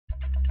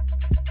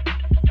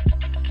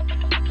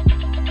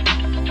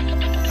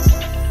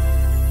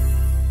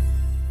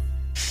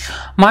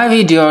My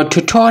video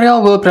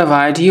tutorial will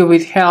provide you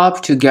with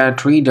help to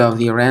get rid of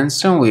the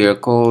ransomware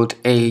called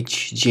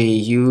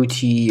Hjutm.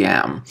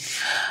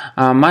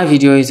 My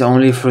video is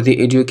only for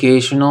the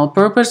educational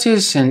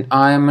purposes and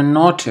I am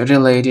not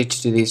related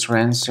to this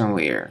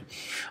ransomware.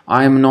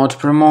 I am not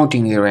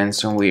promoting the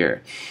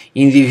ransomware.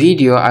 In the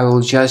video, I will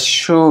just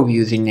show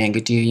you the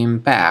negative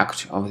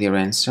impact of the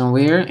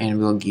ransomware and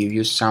will give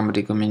you some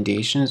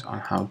recommendations on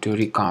how to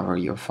recover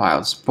your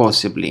files,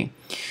 possibly.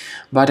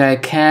 But I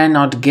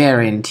cannot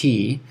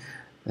guarantee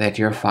that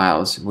your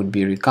files would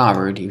be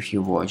recovered if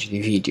you watch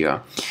the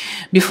video.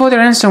 Before the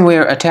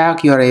ransomware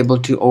attack, you are able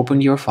to open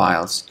your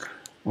files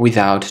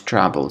without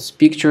troubles.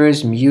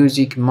 Pictures,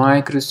 music,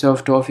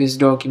 Microsoft Office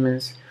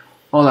documents,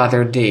 all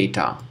other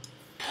data.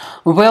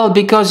 Well,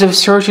 because of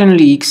certain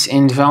leaks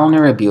and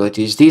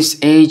vulnerabilities, this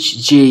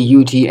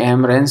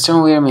Hjutm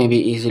ransomware may be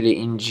easily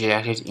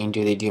injected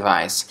into the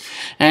device.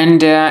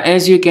 And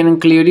as you can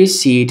clearly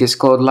see, it is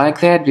called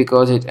like that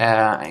because it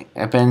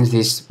appends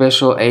this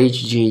special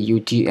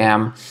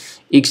Hjutm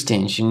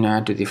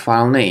extension to the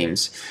file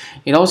names.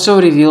 It also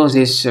reveals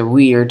this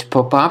weird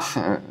pop-up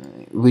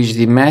with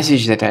the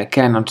message that I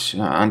cannot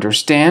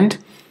understand,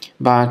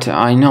 but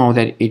I know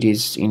that it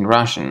is in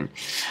Russian.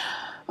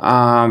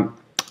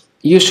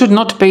 You should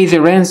not pay the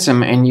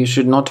ransom and you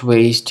should not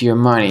waste your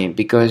money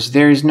because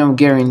there is no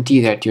guarantee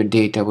that your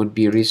data would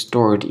be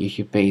restored if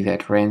you pay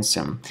that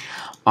ransom.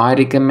 I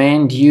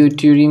recommend you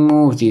to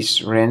remove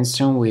this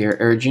ransomware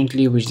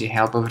urgently with the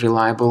help of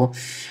reliable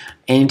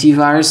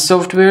antivirus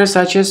software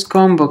such as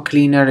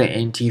Cleaner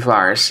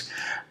Antivirus.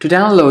 To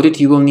download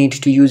it, you will need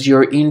to use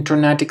your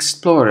Internet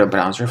Explorer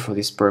browser for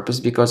this purpose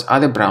because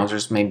other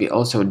browsers may be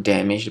also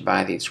damaged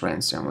by this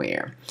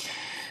ransomware.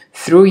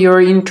 Through your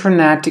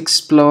Internet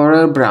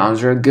Explorer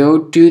browser, go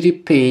to the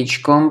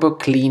page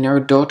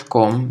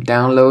combocleaner.com,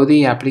 download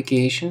the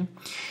application,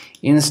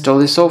 install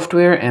the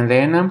software, and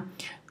then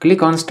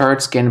click on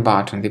Start Scan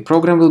button. The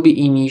program will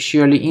be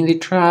initially in the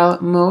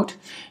trial mode,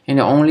 and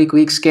only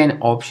Quick Scan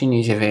option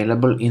is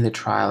available in the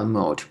trial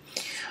mode.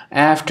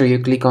 After you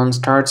click on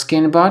Start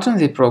Scan button,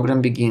 the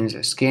program begins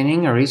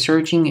scanning,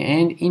 researching,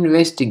 and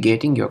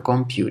investigating your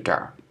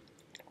computer.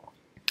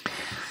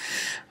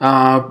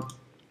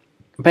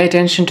 Pay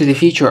attention to the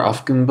feature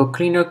of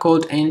Cleaner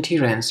called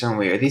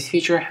anti-ransomware. This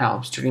feature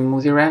helps to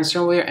remove the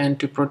ransomware and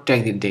to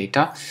protect the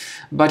data,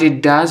 but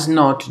it does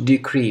not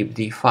decrypt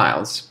the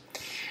files.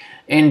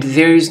 And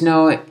there is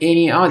no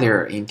any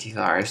other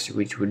antivirus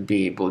which would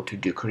be able to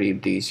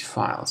decrypt these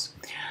files.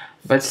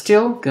 But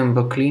still,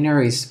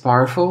 Cleaner is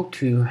powerful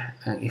to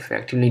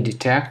effectively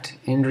detect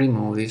and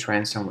remove this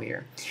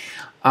ransomware.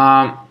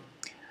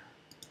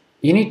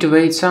 You need to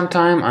wait some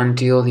time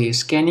until the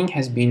scanning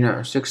has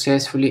been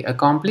successfully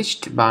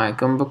accomplished by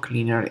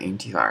Cleaner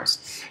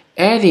Antivirus.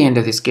 At the end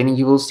of the scanning,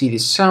 you will see the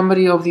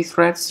summary of the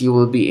threats. You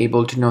will be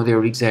able to know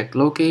their exact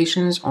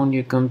locations on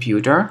your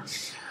computer.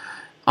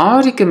 I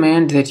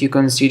recommend that you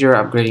consider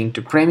upgrading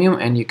to Premium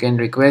and you can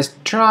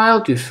request trial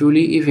to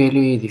fully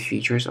evaluate the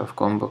features of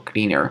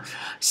Cleaner.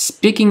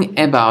 Speaking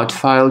about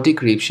file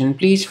decryption,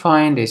 please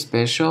find a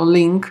special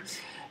link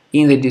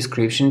in the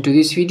description to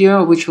this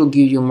video, which will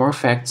give you more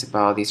facts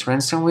about this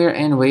ransomware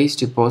and ways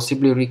to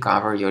possibly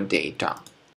recover your data.